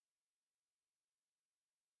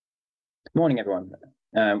Morning, everyone.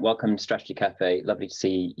 Welcome to Strategy Cafe. Lovely to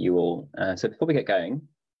see you all. So before we get going,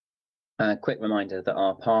 a quick reminder that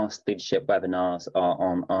our past leadership webinars are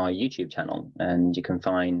on our YouTube channel, and you can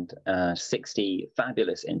find 60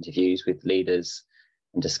 fabulous interviews with leaders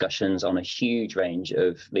and discussions on a huge range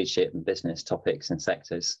of leadership and business topics and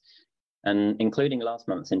sectors, and including last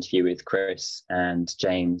month's interview with Chris and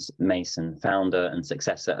James Mason, founder and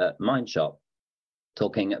successor at Mindshop,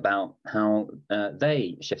 talking about how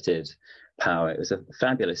they shifted power. It was a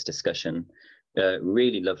fabulous discussion,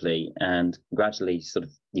 really lovely, and gradually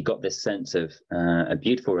you got this sense of a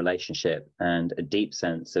beautiful relationship and a deep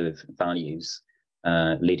sense of values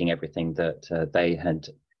leading everything that they had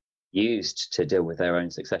used to deal with their own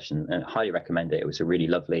succession. And I highly recommend it. It was a really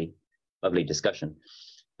lovely discussion.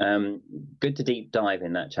 Good to deep dive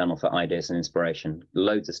in that channel for ideas and inspiration.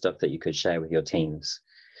 Loads of stuff that you could share with your teams.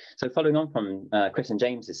 So following on from Chris and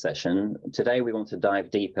James's session, today we want to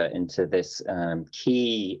dive deeper into this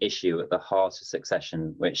key issue at the heart of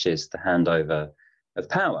succession, which is the handover of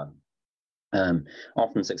power.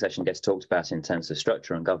 Often succession gets talked about in terms of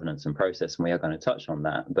structure and governance and process, and we are going to touch on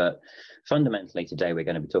that. But fundamentally today we're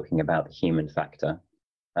going to be talking about the human factor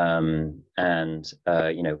and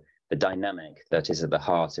the dynamic that is at the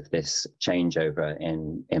heart of this changeover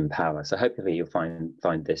in power. So hopefully you'll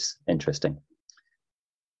find this interesting.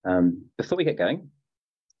 Before we get going,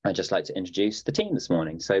 I'd just like to introduce the team this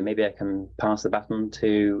morning. So maybe I can pass the baton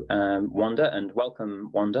to Wanda, and welcome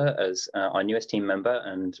Wanda as our newest team member,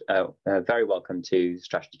 and very welcome to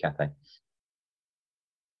Strategy Cafe.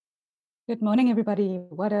 Good morning, everybody.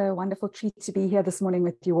 What a wonderful treat to be here this morning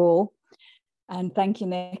with you all. And thank you,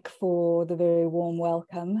 Nick, for the very warm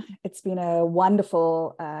welcome. It's been a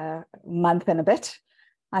wonderful month and a bit.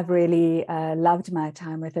 I've really loved my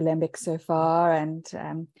time with Alembic so far, and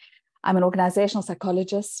I'm an organizational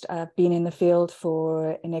psychologist. I've been in the field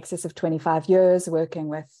for in excess of 25 years, working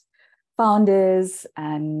with founders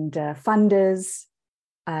and funders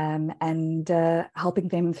and helping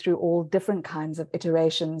them through all different kinds of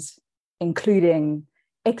iterations, including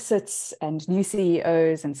exits and new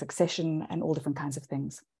CEOs and succession and all different kinds of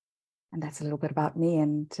things. And that's a little bit about me,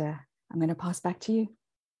 and I'm going to pass back to you.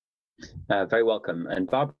 Very welcome. And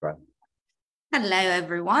Barbara. Hello,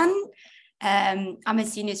 everyone. I'm a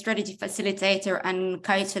senior strategy facilitator and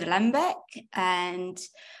coach at Alembic, and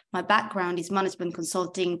my background is management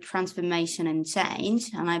consulting, transformation and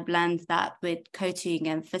change, and I blend that with coaching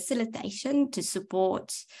and facilitation to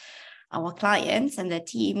support our clients and their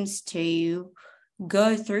teams to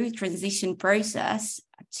go through transition process,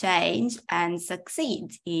 change, and succeed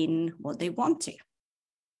in what they want to.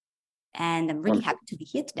 And I'm really happy to be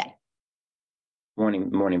here today.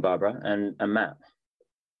 Morning, Barbara. And Matt.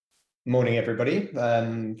 Morning, everybody.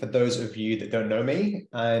 For those of you that don't know me,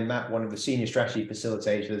 I'm Matt, one of the senior strategy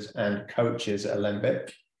facilitators and coaches at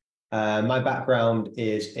Alembic. My background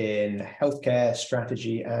is in healthcare,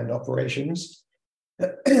 strategy, and operations.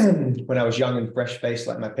 When I was young and fresh-faced,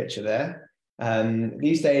 like my picture there.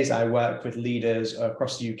 These days, I work with leaders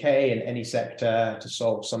across the UK in any sector to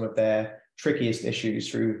solve some of their trickiest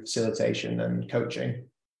issues through facilitation and coaching.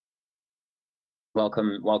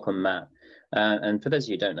 Welcome, Matt. And for those of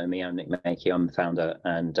you who don't know me, I'm Nick Makey. I'm the founder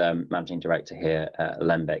and managing director here at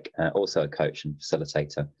Alembic, also a coach and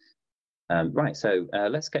facilitator. Right, so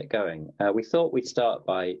let's get going. We thought we'd start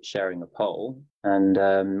by sharing a poll, and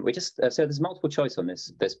so there's multiple choice on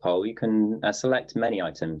this poll. You can select many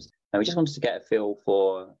items, and we just wanted to get a feel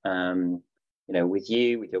for, with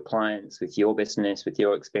you, with your clients, with your business, with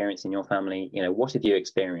your experience in your family, what have you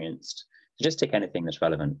experienced? So just tick anything that's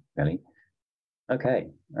relevant, really. Okay,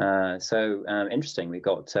 so interesting. We've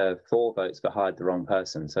got 4 votes for hired the wrong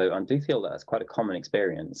person. So I do feel that's quite a common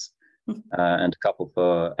experience, and a couple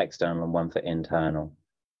for external and 1 for internal.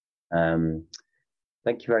 Thank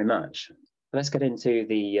you very much. Let's get into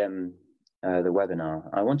the webinar.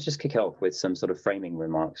 I want to just kick it off with some sort of framing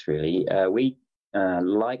remarks, really. We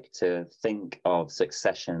like to think of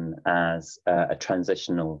succession as a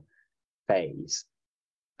transitional phase.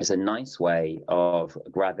 It's a nice way of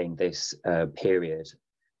grabbing this period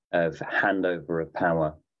of handover of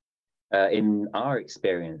power. In our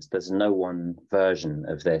experience, there's no one version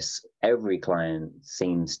of this. Every client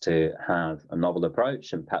seems to have a novel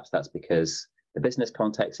approach, and perhaps that's because the business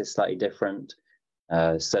context is slightly different.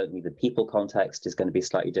 Certainly the people context is going to be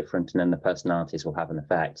slightly different, and then the personalities will have an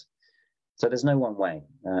effect. So there's no one way.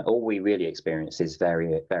 All we really experience is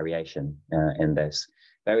variation in this.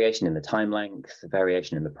 Variation in the time length,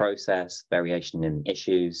 variation in the process, variation in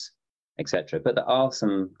issues, etc. But there are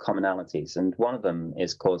some commonalities, and one of them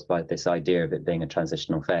is caused by this idea of it being a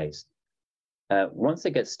transitional phase. once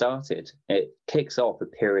it gets started, it kicks off a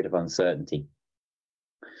period of uncertainty.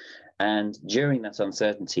 And during that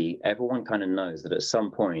uncertainty, everyone kind of knows that at some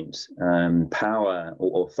point, power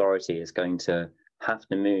or authority is going to have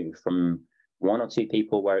to move from one or two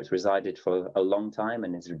people where it's resided for a long time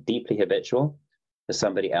and is deeply habitual to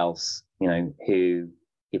somebody else, who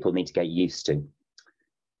people need to get used to.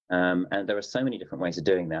 And there are so many different ways of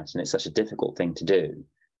doing that, and it's such a difficult thing to do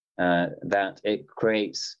that it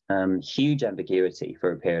creates huge ambiguity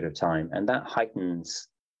for a period of time, and that heightens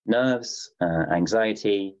nerves,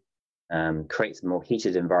 anxiety, creates a more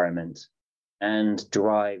heated environment, and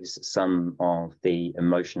drives some of the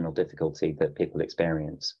emotional difficulty that people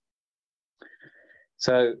experience.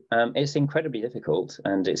 So it's incredibly difficult,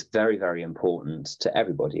 and it's very, very important to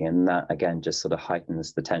everybody, and that again just sort of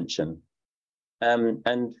heightens the tension.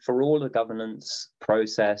 And for all the governance,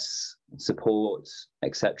 process, support,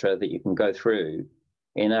 etc., that you can go through,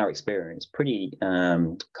 in our experience, pretty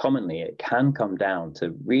commonly it can come down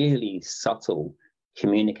to really subtle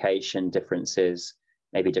communication differences,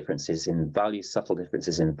 maybe differences in values, subtle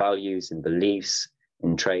differences in values, in beliefs,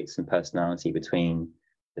 in traits and personality between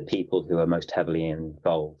the people who are most heavily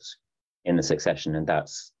involved in the succession. And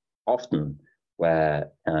that's often where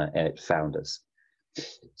it found us.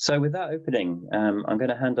 So with that opening, I'm going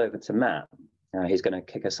to hand over to Matt. He's going to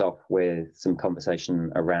kick us off with some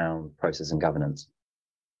conversation around process and governance.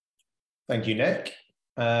 Thank you, Nick.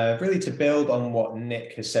 Really to build on what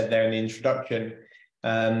Nick has said there in the introduction,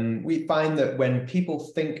 we find that when people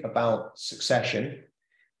think about succession,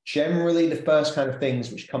 generally the first kind of things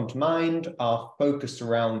which come to mind are focused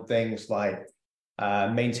around things like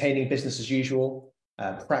maintaining business as usual,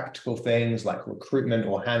 practical things like recruitment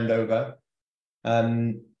or handover.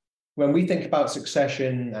 When we think about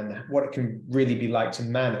succession and what it can really be like to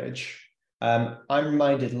manage, I'm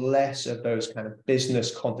reminded less of those kind of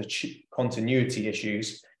business continuity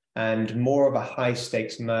issues and more of a high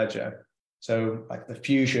stakes merger. So like the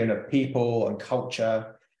fusion of people and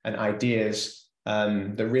culture and ideas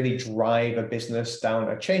that really drive a business down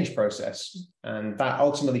a change process. And that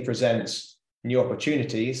ultimately presents new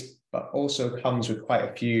opportunities, but also comes with quite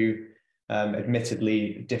a few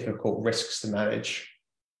admittedly difficult risks to manage.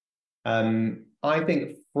 I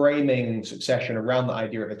think framing succession around the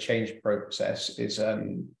idea of a change process is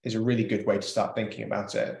a really good way to start thinking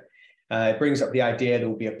about it. It brings up the idea there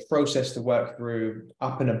will be a process to work through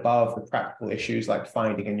up and above the practical issues like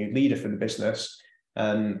finding a new leader for the business.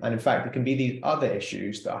 And in fact, it can be these other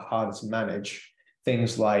issues that are harder to manage,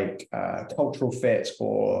 things like cultural fit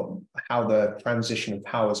or how the transition of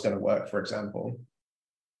power is going to work, for example.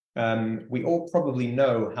 We all probably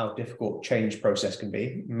know how difficult change process can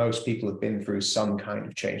be. Most people have been through some kind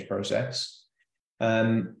of change process.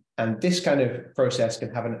 And this kind of process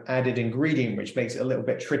can have an added ingredient, which makes it a little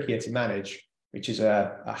bit trickier to manage, which is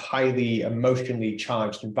a highly emotionally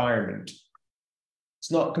charged environment.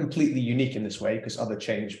 It's not completely unique in this way because other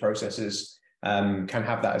change processes can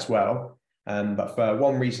have that as well. But for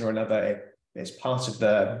one reason or another, it's part of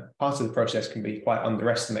the process can be quite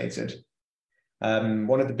underestimated.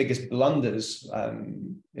 One of the biggest blunders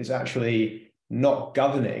is actually not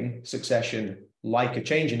governing succession like a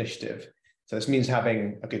change initiative. So this means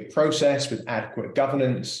having a good process with adequate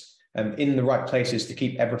governance in the right places to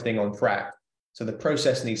keep everything on track. So the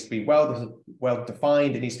process needs to be well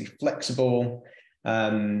defined, it needs to be flexible,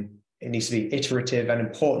 it needs to be iterative, and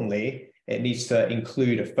importantly, it needs to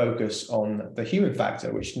include a focus on the human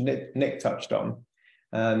factor, which Nick touched on.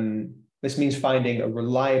 This means finding a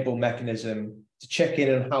reliable mechanism to check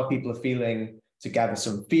in on how people are feeling, to gather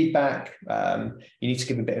some feedback. You need to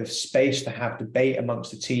give a bit of space to have debate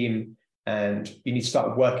amongst the team, and you need to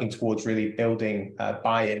start working towards really building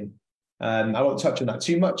buy-in. I won't touch on that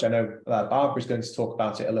too much. I know Barbara is going to talk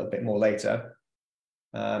about it a little bit more later.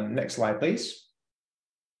 Next slide, please.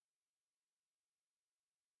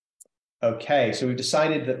 Okay, so we've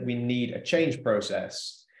decided that we need a change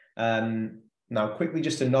process. Now, quickly,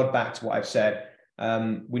 just to nod back to what I've said,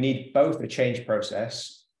 we need both a change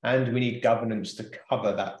process and we need governance to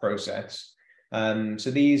cover that process.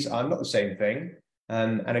 So these are not the same thing.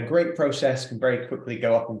 And a great process can very quickly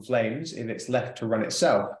go up in flames if it's left to run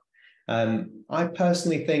itself. I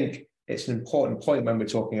personally think it's an important point when we're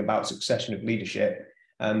talking about succession of leadership.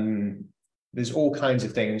 There's all kinds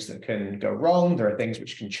of things that can go wrong. There are things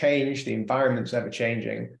which can change. The environment's ever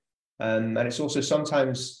changing. And it's also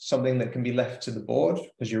sometimes something that can be left to the board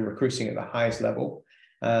because you're recruiting at the highest level.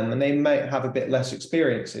 And they might have a bit less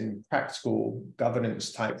experience in practical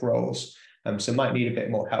governance type roles. So might need a bit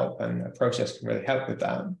more help, and a process can really help with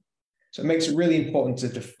that. So it makes it really important to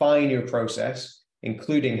define your process,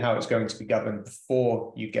 including how it's going to be governed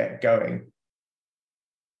before you get going.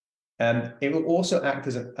 It will also act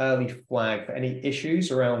as an early flag for any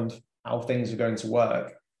issues around how things are going to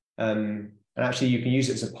work. And actually, you can use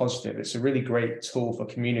it as a positive. It's a really great tool for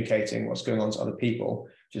communicating what's going on to other people,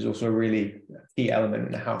 which is also a really key element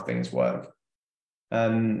in how things work.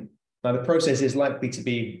 Now, the process is likely to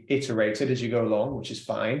be iterated as you go along, which is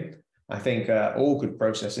fine. I think all good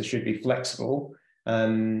processes should be flexible.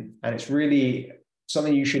 And it's really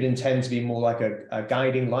something you should intend to be more like a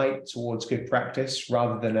guiding light towards good practice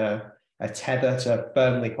rather than a tether to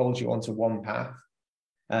firmly hold you onto one path.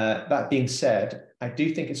 That being said, I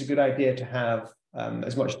do think it's a good idea to have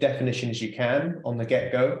as much definition as you can on the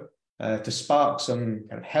get-go to spark some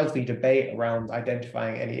kind of healthy debate around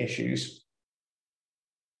identifying any issues.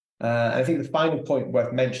 I think the final point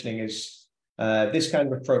worth mentioning is this kind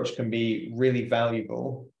of approach can be really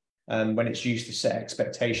valuable when it's used to set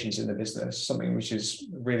expectations in the business, something which is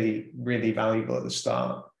really, really valuable at the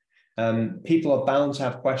start. People are bound to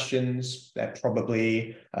have questions. They're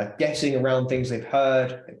probably guessing around things they've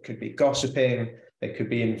heard. It could be gossiping. They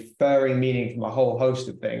could be inferring meaning from a whole host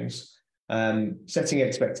of things. Setting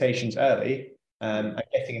expectations early and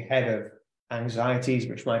getting ahead of anxieties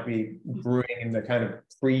which might be brewing in the kind of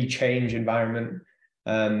pre-change environment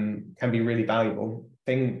can be really valuable.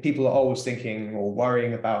 People are always thinking or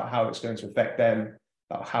worrying about how it's going to affect them,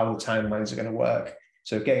 about how the timelines are going to work.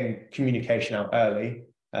 So getting communication out early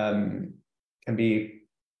can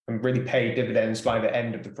really pay dividends by the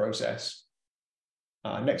end of the process.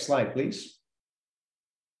 Next slide, please.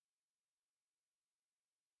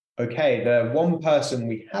 Okay, the one person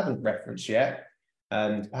we haven't referenced yet,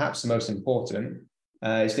 and perhaps the most important,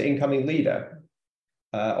 is the incoming leader.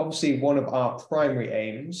 Obviously, one of our primary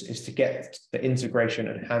aims is to get the integration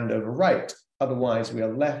and handover right. Otherwise, we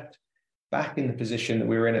are left back in the position that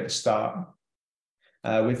we were in at the start.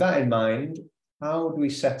 With that in mind, how do we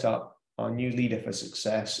set up our new leader for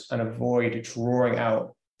success and avoid drawing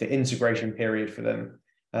out the integration period for them?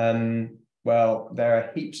 Well, there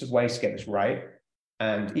are heaps of ways to get this right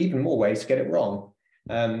and even more ways to get it wrong.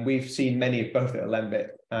 We've seen many of both at Alembic,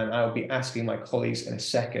 and I'll be asking my colleagues in a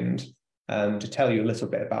second to tell you a little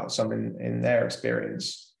bit about some in their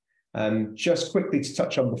experience. Just quickly to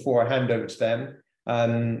touch on before I hand over to them, I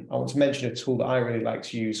want to mention a tool that I really like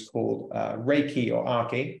to use called Reiki or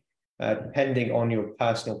Arki, depending on your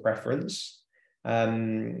personal preference.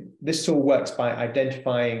 This tool works by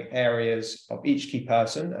identifying areas of each key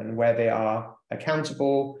person and where they are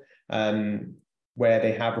accountable, where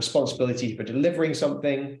they have responsibility for delivering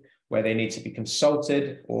something, where they need to be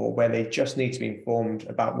consulted, or where they just need to be informed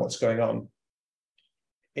about what's going on.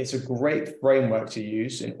 It's a great framework to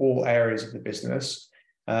use in all areas of the business.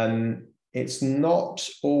 It's not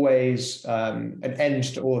always an end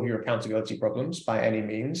to all of your accountability problems by any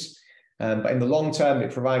means, but in the long term,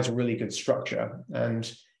 it provides a really good structure.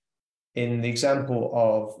 And in the example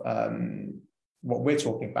of what we're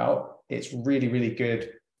talking about, it's really, really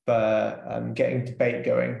good for getting debate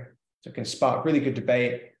going. So it can spark really good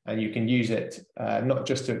debate, and you can use it not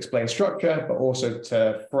just to explain structure, but also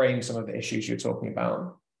to frame some of the issues you're talking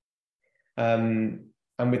about.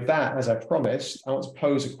 And with that, as I promised, I want to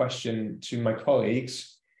pose a question to my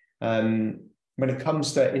colleagues. When it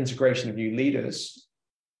comes to integration of new leaders,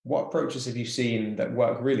 what approaches have you seen that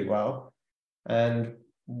work really well? And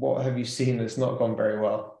what have you seen that's not gone very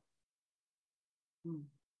well?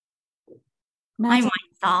 I might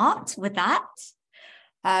start with that.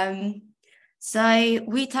 So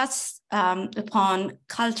we touched upon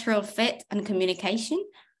cultural fit and communication.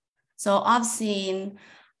 So I've seen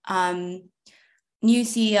new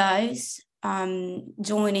CEOs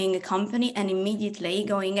joining a company and immediately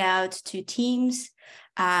going out to teams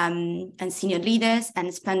and senior leaders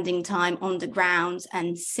and spending time on the ground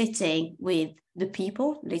and sitting with the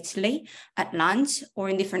people, literally at lunch or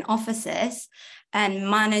in different offices, and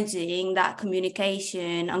managing that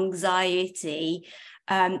communication anxiety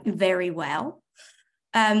very well.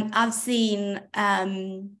 I've seen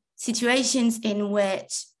situations in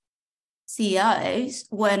which CEOs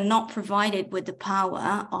were not provided with the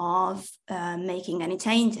power of making any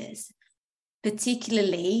changes,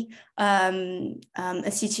 particularly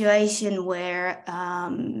a situation where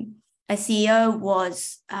a CEO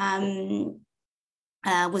was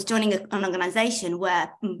joining an organization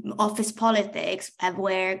where office politics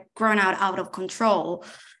were grown out of control,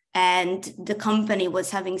 and the company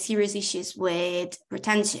was having serious issues with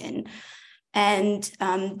retention. And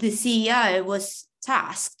the CEO was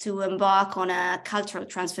tasked to embark on a cultural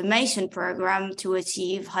transformation program to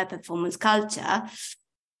achieve high performance culture.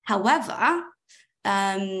 However,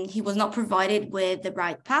 he was not provided with the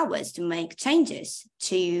right powers to make changes,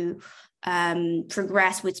 to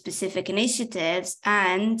progress with specific initiatives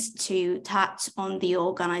and to touch on the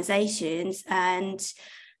organizations and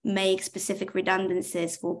make specific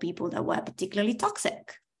redundancies for people that were particularly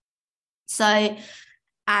toxic. So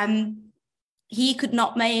he could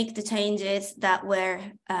not make the changes that were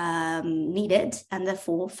needed and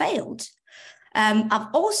therefore failed. I've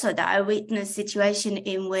also though witnessed a situation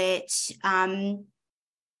in which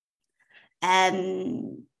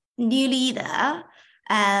new leader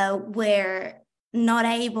were not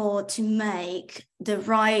able to make the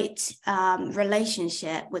right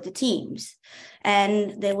relationship with the teams.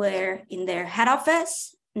 And they were in their head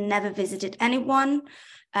office, never visited anyone,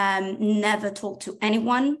 never talked to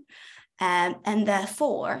anyone. And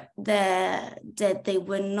therefore, that they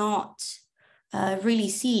were not really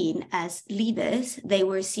seen as leaders. They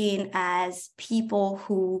were seen as people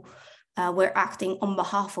who were acting on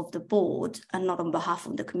behalf of the board and not on behalf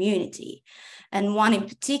of the community. And one in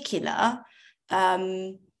particular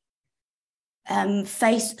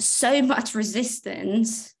faced so much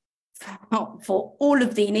resistance for all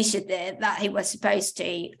of the initiative that he was supposed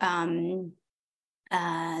to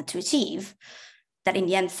achieve, that in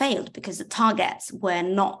the end failed because the targets were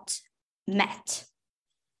not met.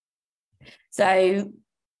 So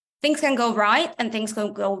things can go right and things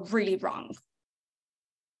can go really wrong.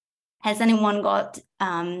 Has anyone got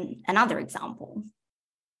another example?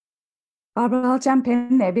 Barbara, I'll jump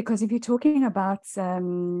in there, because if you're talking about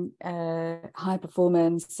high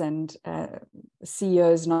performance and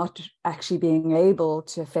CEOs not actually being able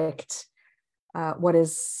to affect what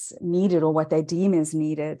is needed or what they deem is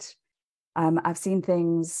needed, I've seen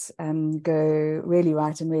things go really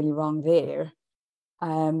right and really wrong there.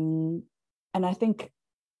 And I think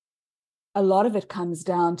a lot of it comes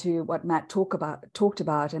down to what Matt talked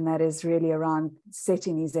about, and that is really around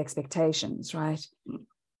setting these expectations, right?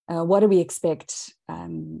 What do we expect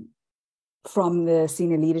from the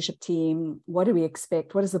senior leadership team? What do we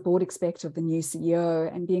expect? What does the board expect of the new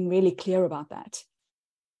CEO? And being really clear about that.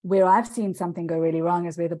 Where I've seen something go really wrong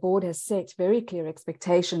is where the board has set very clear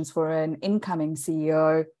expectations for an incoming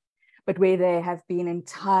CEO, but where they have been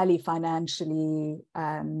entirely financially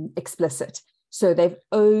explicit. So they've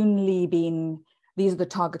only been, these are the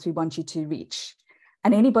targets we want you to reach.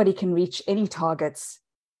 And anybody can reach any targets,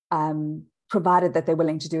 provided that they're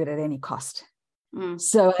willing to do it at any cost.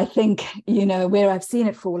 So I think, where I've seen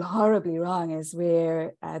it fall horribly wrong is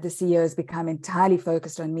where the CEO has become entirely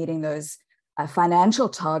focused on meeting those financial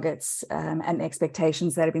targets and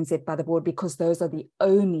expectations that have been set by the board, because those are the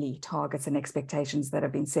only targets and expectations that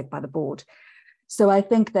have been set by the board. So I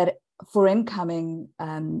think that for incoming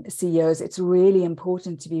CEOs, it's really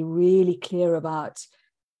important to be really clear about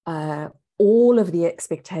all of the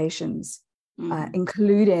expectations,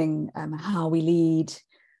 including how we lead,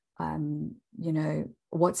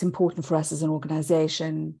 what's important for us as an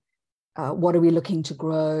organization, what are we looking to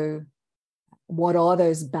grow, what are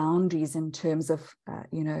those boundaries in terms of,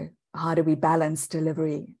 how do we balance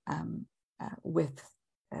delivery with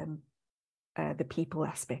the people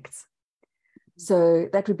aspects. So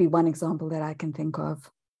that would be one example that I can think of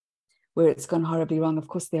where it's gone horribly wrong. Of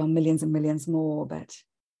course, there are millions and millions more, but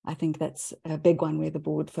I think that's a big one where the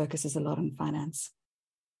board focuses a lot on finance.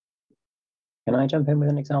 Can I jump in with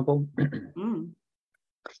an example?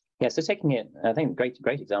 Yeah, so taking it, I think great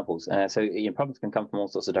examples. So problems can come from all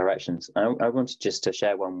sorts of directions. I wanted just to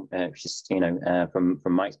share one, just from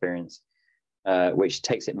my experience, which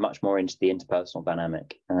takes it much more into the interpersonal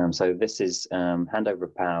dynamic. So this is handover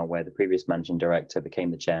of power, where the previous managing director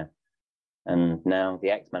became the chair, and now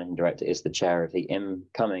the ex-managing director is the chair of the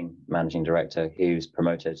incoming managing director who's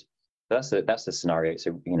promoted. So that's the scenario. It's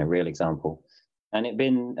a real example, and it's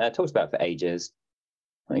been talked about for ages.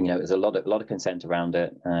 There's a lot of consent around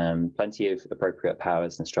it, plenty of appropriate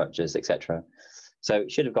powers and structures, etc. So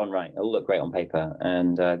it should have gone right. It'll look great on paper.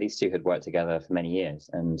 And these two had worked together for many years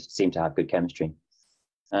and seemed to have good chemistry.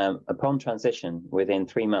 Upon transition, within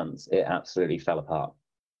 3 months, it absolutely fell apart.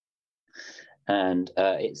 And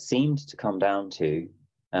it seemed to come down to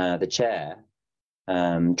the chair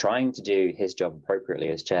trying to do his job appropriately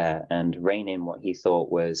as chair and rein in what he thought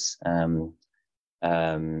was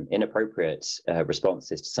inappropriate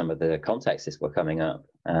responses to some of the contexts that were coming up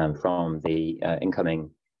from the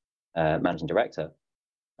incoming managing director.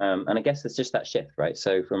 And I guess it's just that shift, right?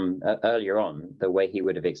 So from earlier on, the way he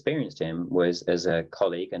would have experienced him was as a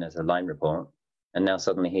colleague and as a line report. And now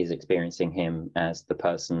suddenly he's experiencing him as the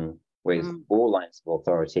person with all lines of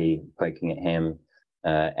authority poking at him,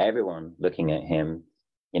 everyone looking at him,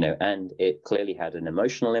 and it clearly had an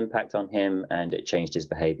emotional impact on him and it changed his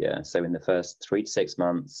behavior. So in the first 3 to 6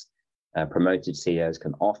 months, Promoted CEOs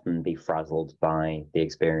can often be frazzled by the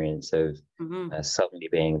experience of suddenly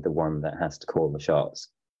being the one that has to call the shots,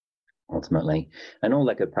 ultimately. And all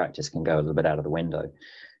their good practice can go a little bit out of the window.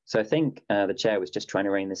 So I think the chair was just trying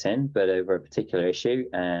to rein this in, but over a particular issue,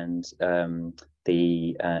 and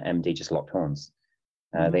the MD just locked horns.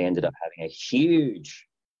 They ended up having a huge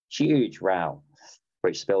row,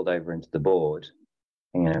 which spilled over into the board,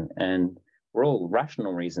 and for all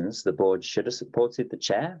rational reasons, the board should have supported the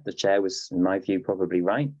chair. The chair was, in my view, probably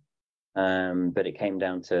right. But it came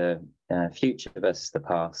down to future versus the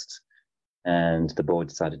past. And the board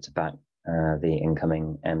decided to back the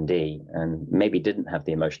incoming MD and maybe didn't have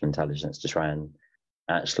the emotional intelligence to try and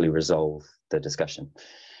actually resolve the discussion.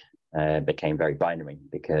 It became very binary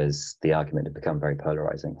because the argument had become very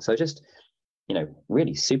polarizing. So just,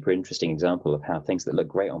 really super interesting example of how things that look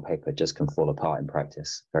great on paper just can fall apart in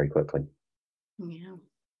practice very quickly.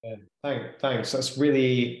 Yeah. Thanks. That's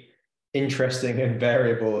really interesting and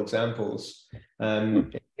variable examples.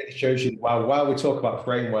 It shows you, while we talk about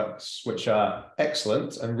frameworks, which are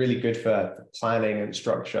excellent and really good for planning and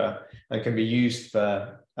structure and can be used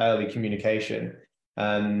for early communication,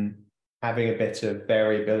 having a bit of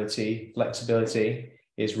variability, flexibility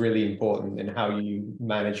is really important in how you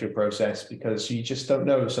manage your process, because you just don't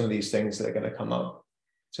know some of these things that are going to come up.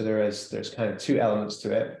 So there's kind of two elements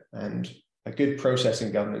to it, and a good process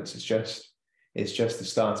in governance is just the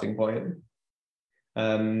starting point.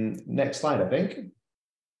 Next slide, I think.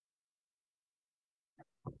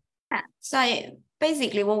 So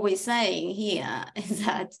basically what we're saying here is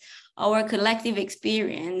that our collective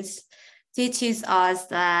experience teaches us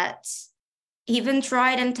that even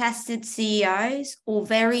tried and tested CEOs or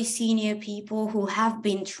very senior people who have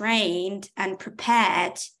been trained and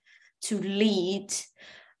prepared to lead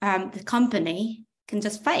the company can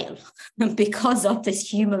just fail because of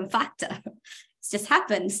this human factor. It just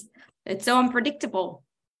happens. It's so unpredictable.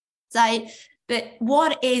 But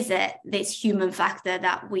what is it, this human factor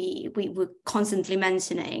that we were constantly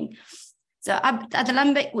mentioning? So at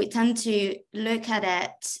Alembic, we tend to look at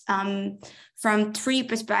it from three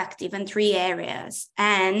perspectives and three areas.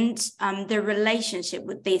 And the relationship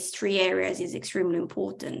with these three areas is extremely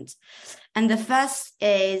important. And the first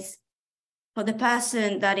is, for the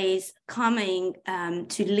person that is coming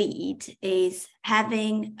to lead, is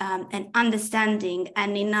having an understanding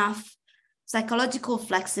and enough psychological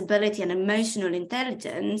flexibility and emotional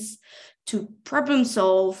intelligence to problem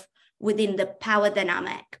solve within the power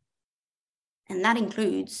dynamic. And that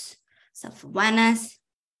includes self-awareness,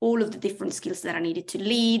 all of the different skills that are needed to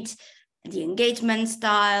lead, the engagement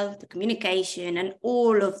style, the communication, and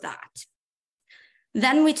all of that.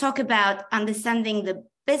 Then we talk about understanding the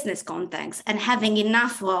business context and having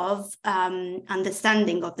enough of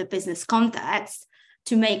understanding of the business context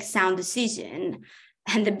to make sound decision.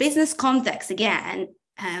 And the business context, again,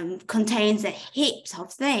 contains a heap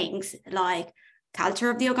of things like culture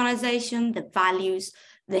of the organization, the values,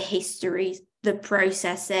 the histories, the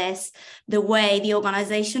processes, the way the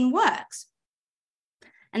organization works.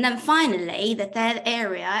 And then finally, the third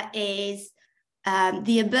area is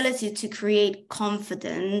the ability to create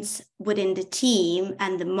confidence within the team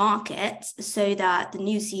and the market so that the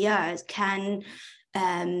new CEOs can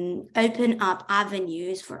open up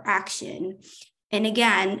avenues for action. And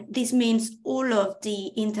again, this means all of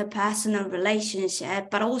the interpersonal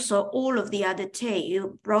relationship, but also all of the other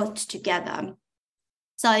two brought together.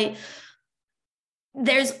 So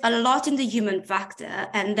there's a lot in the human factor,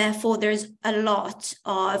 and therefore there's a lot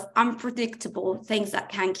of unpredictable things that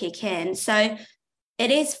can kick in. So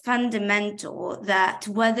it is fundamental that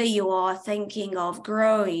whether you are thinking of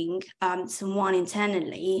growing someone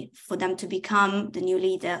internally for them to become the new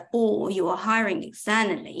leader, or you are hiring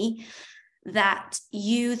externally, that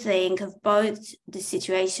you think of both the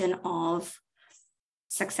situation of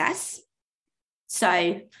success.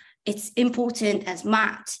 So it's important, as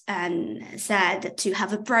Matt said, to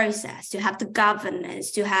have a process, to have the governance,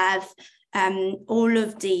 to have all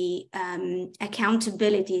of the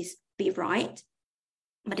accountabilities be right.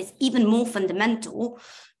 But it's even more fundamental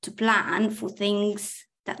to plan for things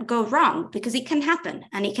that go wrong, because it can happen,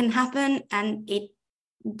 and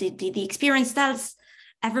the experience tells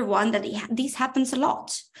everyone that this happens a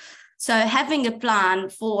lot. So having a plan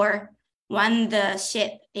for when the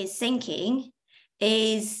ship is sinking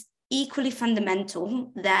is equally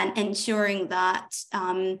fundamental than ensuring that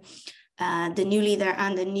the new leader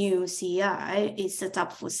and the new CEO is set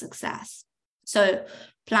up for success. So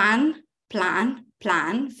plan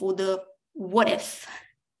for the what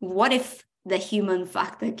if the human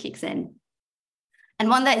factor kicks in. And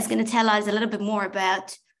one that is going to tell us a little bit more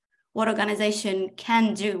about what organization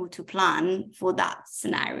can do to plan for that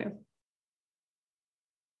scenario.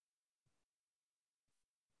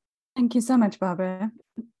 Thank you so much, Barbara.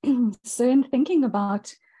 So in thinking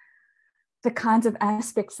about the kinds of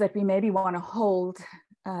aspects that we maybe want to hold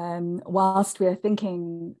whilst we're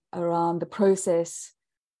thinking around the process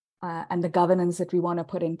and the governance that we want to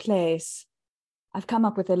put in place, I've come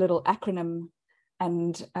up with a little acronym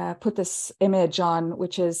and put this image on,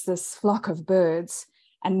 which is this flock of birds.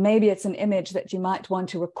 And maybe it's an image that you might want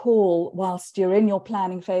to recall whilst you're in your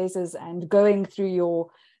planning phases and going through your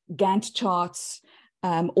Gantt charts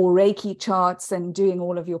or Reiki charts and doing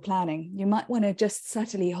all of your planning. You might want to just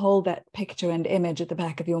subtly hold that picture and image at the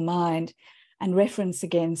back of your mind and reference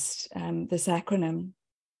against this acronym.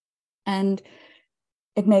 And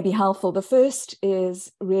it may be helpful. The first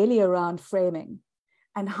is really around framing.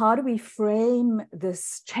 And how do we frame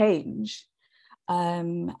this change?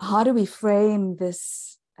 How do we frame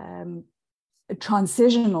this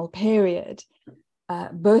transitional period,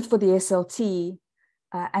 both for the SLT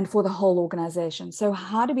and for the whole organization? So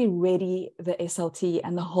how do we ready the SLT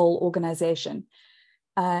and the whole organization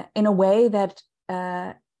in a way that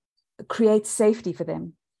creates safety for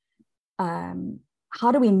them?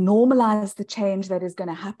 How do we normalize the change that is going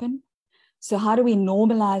to happen? So how do we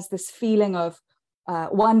normalize this feeling of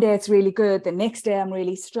one day it's really good, the next day I'm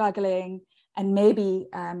really struggling, and maybe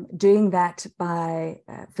doing that by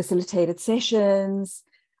facilitated sessions,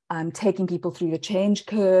 taking people through the change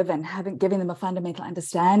curve and giving them a fundamental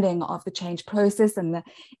understanding of the change process and the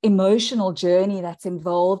emotional journey that's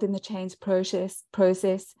involved in the change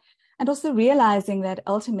process, and also realizing that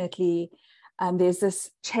ultimately there's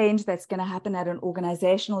this change that's going to happen at an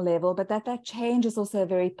organizational level, but that change is also a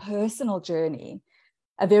very personal journey,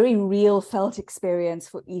 a very real felt experience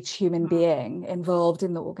for each human being involved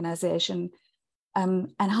in the organization.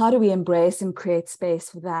 And how do we embrace and create space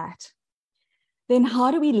for that? Then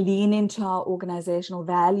how do we lean into our organizational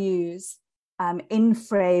values in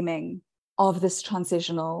framing of this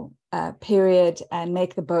transitional period and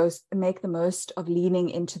make the most of leaning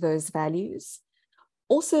into those values?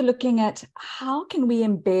 Also looking at how can we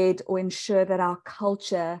embed or ensure that our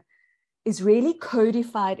culture is really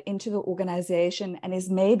codified into the organization and is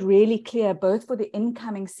made really clear both for the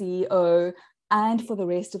incoming CEO and for the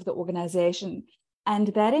rest of the organization. And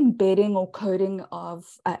that embedding or codifying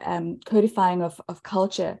of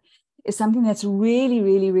culture is something that's really,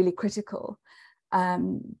 really, really critical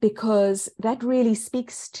because that really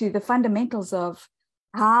speaks to the fundamentals of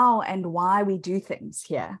how and why we do things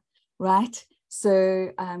here, right?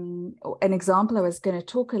 So an example I was going to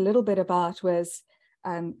talk a little bit about was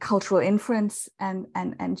cultural inference and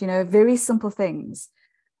very simple things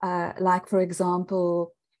like, for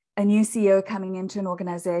example, a new CEO coming into an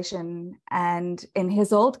organization, and in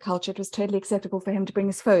his old culture, it was totally acceptable for him to bring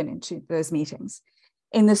his phone into those meetings.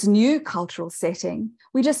 In this new cultural setting,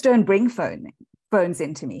 we just don't bring phones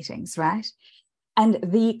into meetings, right? And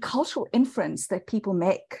the cultural inference that people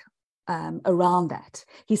make around that,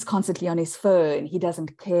 he's constantly on his phone, he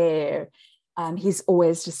doesn't care, he's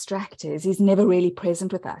always distracted, he's never really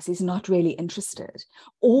present with us, he's not really interested.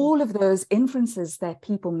 All of those inferences that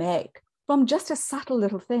people make from just a subtle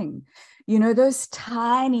little thing, those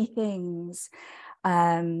tiny things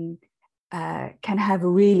can have a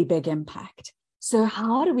really big impact. So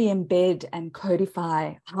how do we embed and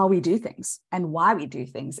codify how we do things and why we do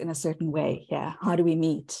things in a certain way here? How do we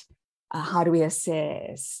meet? How do we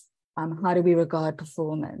assess? How do we regard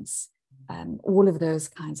performance? All of those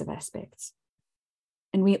kinds of aspects.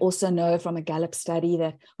 And we also know from a Gallup study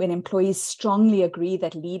that when employees strongly agree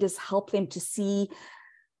that leaders help them to see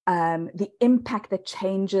the impact that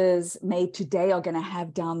changes made today are going to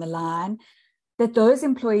have down the line, that those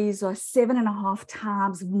employees are 7.5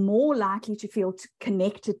 times more likely to feel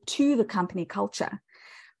connected to the company culture,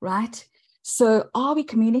 right? So are we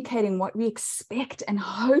communicating what we expect and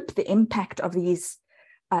hope the impact of these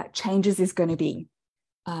changes is going to be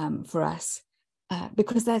for us?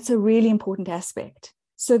 Because that's a really important aspect.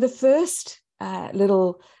 So the first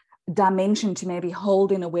little dimension to maybe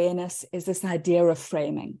hold in awareness is this idea of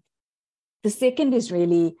framing. The second is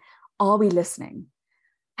really, are we listening?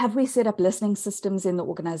 Have we set up listening systems in the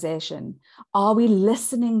organization? Are we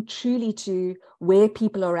listening truly to where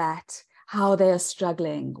people are at, how they are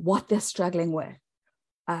struggling, what they're struggling with?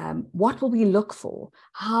 What will we look for?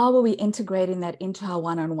 How are we integrating that into our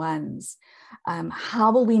one-on-ones?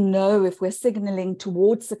 How will we know if we're signaling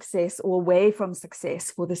towards success or away from success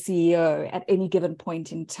for the CEO at any given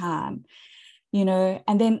point in time?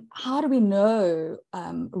 And then how do we know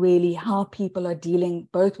really how people are dealing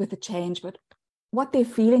both with the change, but what their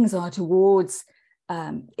feelings are towards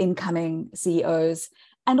incoming CEOs,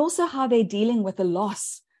 and also how they're dealing with the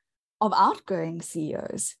loss of outgoing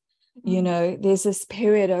CEOs? There's this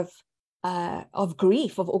period of of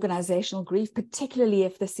grief, of organizational grief, particularly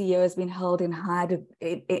if the CEO has been held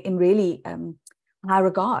in really high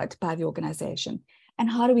regard by the organization. And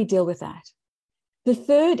how do we deal with that? The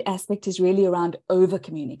third aspect is really around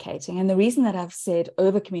over-communicating. And the reason that I've said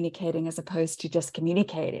over-communicating as opposed to just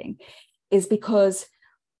communicating is because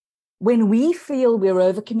when we feel we're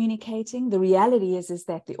over-communicating, the reality is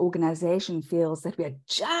that the organization feels that we're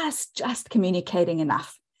just communicating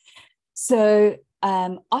enough. So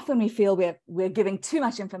often we feel we're giving too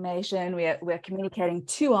much information, we're communicating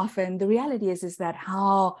too often. The reality is that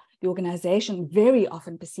how the organization very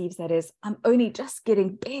often perceives that is, I'm only just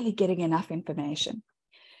barely getting enough information.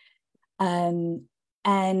 And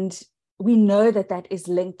we know that is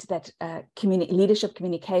linked, that leadership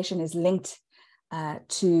communication is linked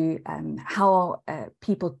to how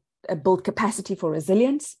people build capacity for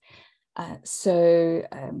resilience. So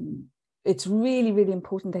it's really, really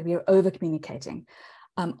important that we are over communicating.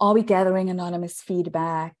 Are we gathering anonymous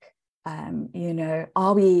feedback?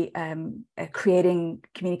 Are we creating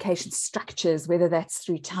communication structures, whether that's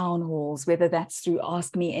through town halls, whether that's through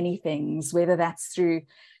Ask Me Anythings, whether that's through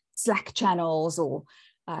Slack channels, or,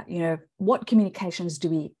 what communications do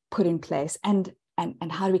we put in place, and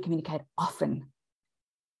how do we communicate often?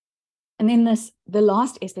 And then the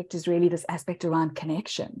last aspect is really this aspect around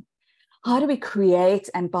connection. How do we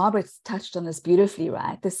create, and Barbara touched on this beautifully,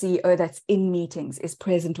 right? The CEO that's in meetings is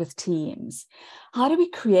present with teams. How do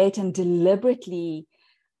we create and deliberately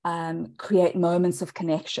create moments of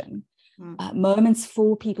connection, moments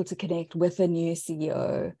for people to connect with a new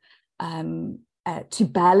CEO, to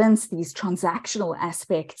balance these transactional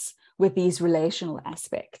aspects with these relational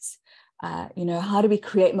aspects? How do we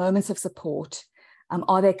create moments of support?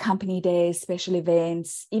 Are there company days, special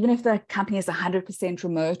events? Even if the company is 100%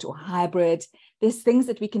 remote or hybrid, there's things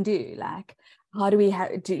that we can do. Like, how do we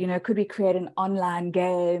could we create an online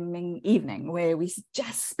gaming evening where we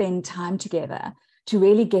just spend time together to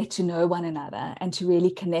really get to know one another and to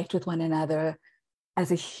really connect with one another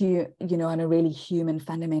as on a really human,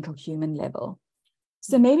 fundamental human level?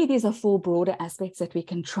 So maybe these are 4 broader aspects that we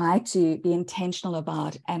can try to be intentional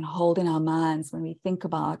about and hold in our minds when we think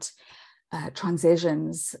about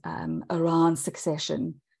transitions around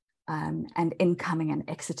succession and incoming and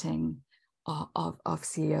exiting of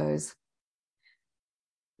CEOs.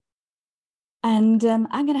 And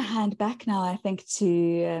I'm going to hand back now, I think,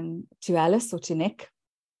 to Alice or to Nick.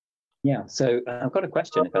 Yeah, so I've got a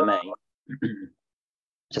question, if I may.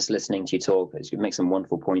 Just listening to you talk, you make some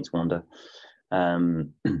wonderful points, Wanda.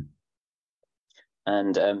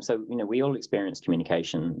 So, we all experience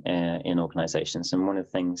communication in organizations. And one of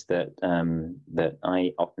the things that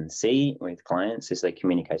I often see with clients is they're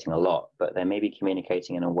communicating a lot, but they may be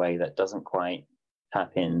communicating in a way that doesn't quite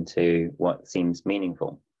tap into what seems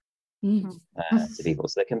meaningful to people.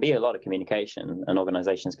 So there can be a lot of communication, and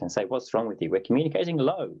organizations can say, what's wrong with you? We're communicating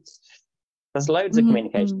loads. There's loads of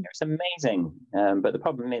communication here. It's amazing. But the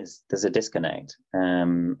problem is there's a disconnect.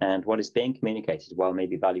 And what is being communicated, while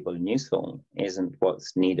maybe valuable and useful, isn't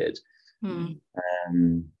what's needed. I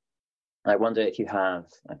wonder if you have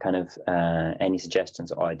a kind of any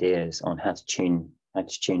suggestions or ideas on how to tune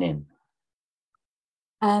in.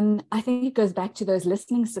 I think it goes back to those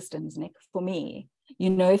listening systems, Nick, for me.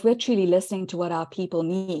 If we're truly listening to what our people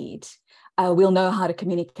need, we'll know how to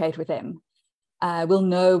communicate with them. We'll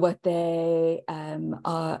know what they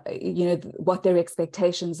are, what their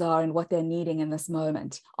expectations are and what they're needing in this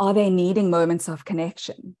moment. Are they needing moments of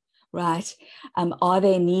connection, right? Are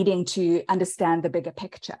they needing to understand the bigger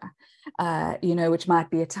picture, which might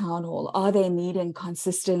be a town hall? Are they needing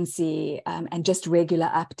consistency and just regular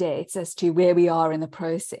updates as to where we are in the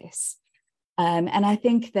process? And I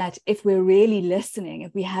think that if we're really listening,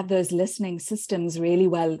 if we have those listening systems really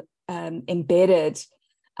well embedded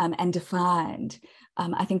and defined,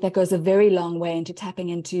 I think that goes a very long way into tapping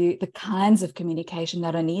into the kinds of communication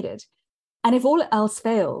that are needed. And if all else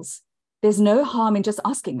fails, there's no harm in just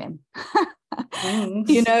asking them.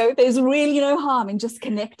 There's really no harm in just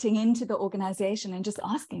connecting into the organization and just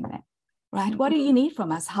asking them, right? What do you need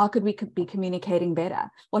from us? How could we be communicating better?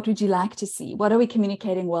 What would you like to see? What are we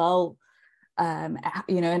communicating well? And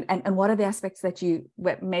what are the aspects that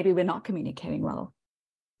maybe we're not communicating well?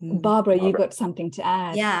 Barbara, you got something to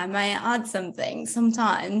add? Yeah, may I add something?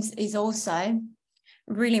 Sometimes it's also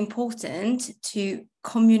really important to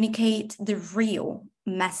communicate the real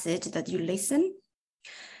message that you listen.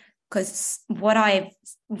 Because what I've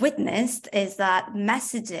witnessed is that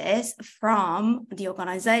messages from the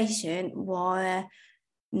organization were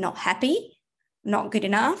not happy, not good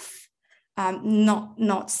enough,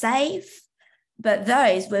 not safe, But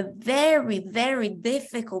those were very, very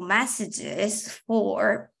difficult messages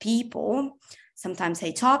for people, sometimes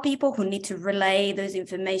HR people who need to relay those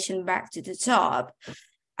information back to the top,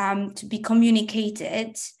 to be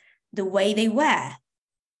communicated the way they were,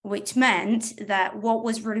 which meant that what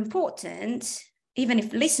was really important, even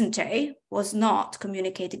if listened to, was not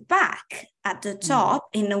communicated back at the top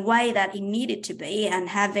in a way that it needed to be, and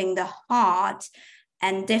having the hard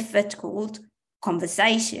and difficult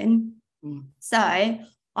conversation. So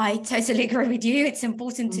I totally agree with you. It's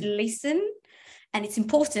important to listen. And it's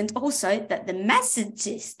important also that the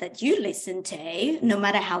messages that you listen to, no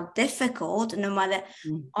matter how difficult, no matter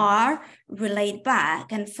are relayed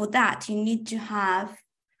back. And for that, you need to have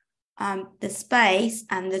the space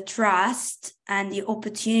and the trust and the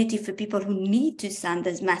opportunity for people who need to send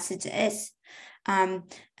those messages, and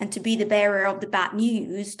to be the bearer of the bad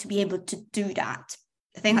news, to be able to do that.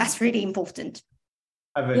 I think that's really important.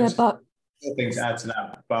 Things to add to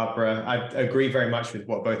that, Barbara. I agree very much with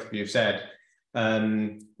what both of you have said.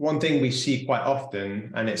 One thing we see quite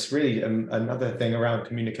often, and it's really another thing around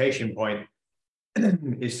communication point,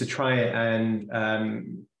 is to try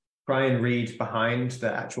and read behind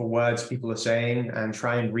the actual words people are saying, and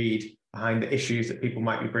try and read behind the issues that people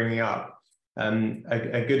might be bringing up.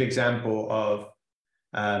 A good example of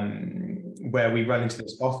where we run into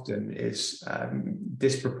this often is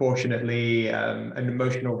disproportionately and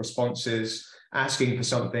emotional responses, asking for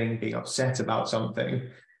something, being upset about something,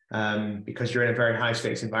 because you're in a very high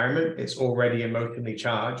stakes environment. It's already emotionally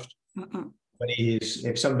charged. But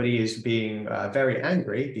if somebody is being very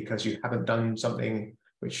angry because you haven't done something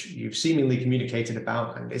which you've seemingly communicated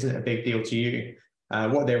about and isn't a big deal to you,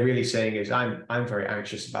 what they're really saying is, I'm very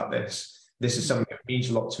anxious about this. This is something that means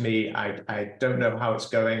a lot to me. I don't know how it's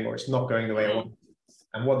going, or it's not going the way I want.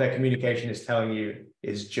 And what their communication is telling you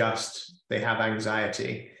is just they have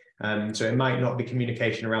anxiety. So it might not be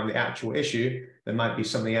communication around the actual issue. There might be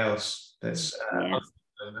something else that's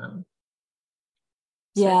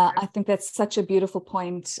Yeah, I think that's such a beautiful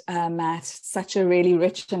point, Matt. Such a really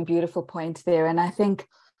rich and beautiful point there. And I think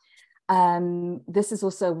this is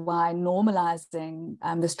also why normalizing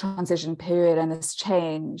this transition period and this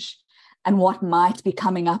change, and what might be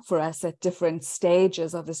coming up for us at different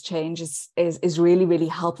stages of this change is really, really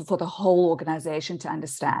helpful for the whole organization to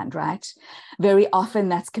understand, right? Very often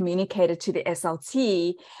that's communicated to the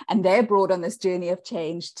SLT, and they're brought on this journey of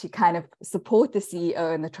change to kind of support the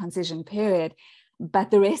CEO in the transition period,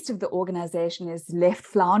 but the rest of the organization is left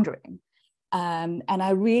floundering. And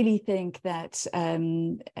I really think that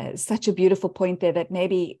such a beautiful point there, that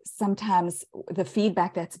maybe sometimes the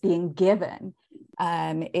feedback that's being given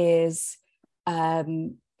is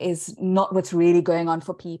not what's really going on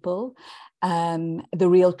for people, the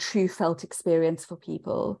real true felt experience for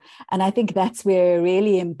people. And I think that's where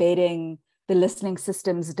really embedding the listening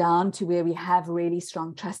systems down to where we have really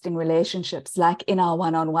strong trusting relationships, like in our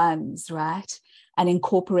one-on-ones, right? And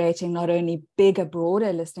incorporating not only bigger,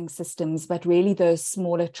 broader listening systems, but really those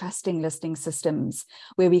smaller trusting listening systems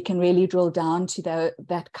where we can really drill down to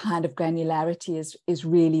that kind of granularity is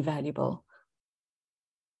really valuable.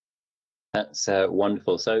 That's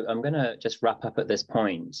wonderful. So I'm going to just wrap up at this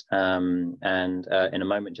point, and in a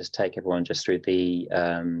moment just take everyone just through the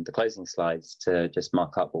closing slides to just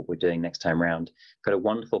mark up what we're doing next time round. Got a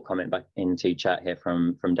wonderful comment back into chat here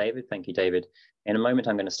from David. Thank you, David. In a moment,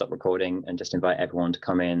 I'm going to stop recording and just invite everyone to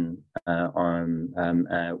come in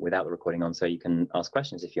without the recording on, so you can ask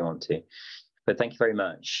questions if you want to. But thank you very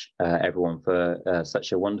much, everyone, for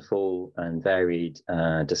such a wonderful and varied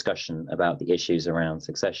discussion about the issues around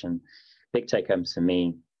succession. Big take homes for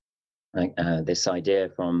me, this idea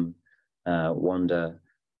from Wanda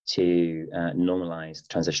to normalize the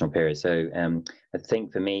transitional period. So I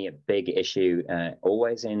think for me, a big issue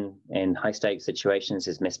always in high stakes situations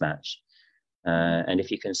is mismatch. And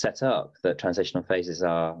if you can set up that transitional phases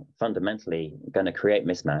are fundamentally going to create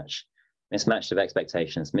mismatch of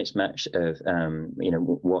expectations, mismatch of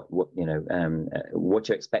what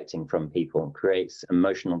you're expecting from people, creates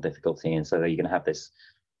emotional difficulty, and so you're going to have this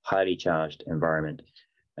highly charged environment.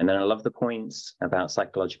 And then I love the points about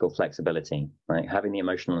psychological flexibility, right? Having the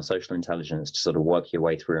emotional and social intelligence to sort of work your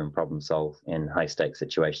way through and problem solve in high stakes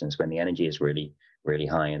situations when the energy is really, really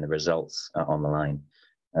high and the results are on the line.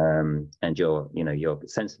 And your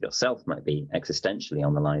sense of yourself might be existentially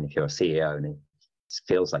on the line if you're a CEO and it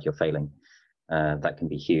feels like you're failing. That can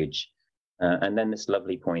be huge. And then this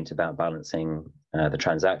lovely point about balancing the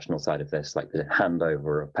transactional side of this, like the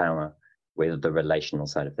handover of power, with the relational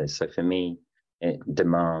side of this. So for me, it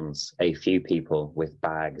demands a few people with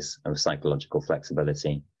bags of psychological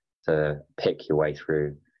flexibility to pick your way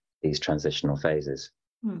through these transitional phases.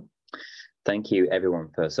 Thank you, everyone,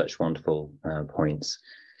 for such wonderful points.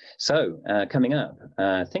 So coming up,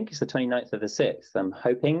 I think it's the 29th of the 6th.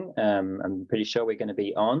 I'm pretty sure we're going to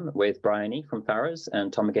be on with Bryony from Farrers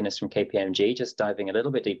and Tom McGuinness from KPMG, just diving a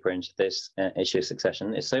little bit deeper into this issue of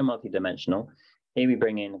succession. It's so multidimensional. Here we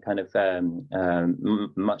bring in kind of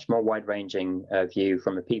much more wide-ranging view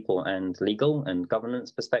from a people and legal and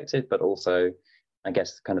governance perspective, but also, I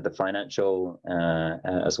guess, kind of the financial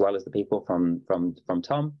as well as the people from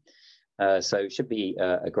Tom. So it should be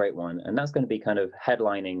a great one. And that's going to be kind of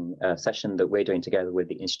headlining a session that we're doing together with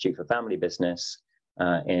the Institute for Family Business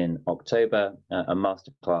in October, a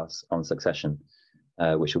masterclass on succession,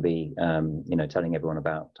 which we'll be telling everyone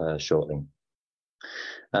about shortly.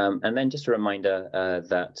 And then just a reminder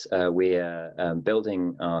that we're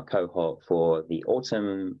building our cohort for the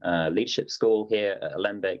autumn leadership school here at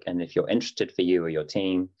Alembic. And if you're interested for you or your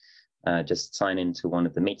team, just sign into one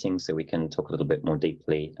of the meetings so we can talk a little bit more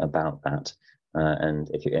deeply about that. And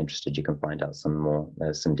if you're interested, you can find out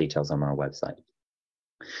some details on our website.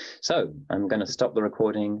 So I'm going to stop the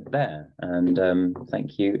recording there. And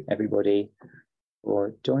thank you, everybody,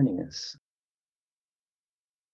 for joining us.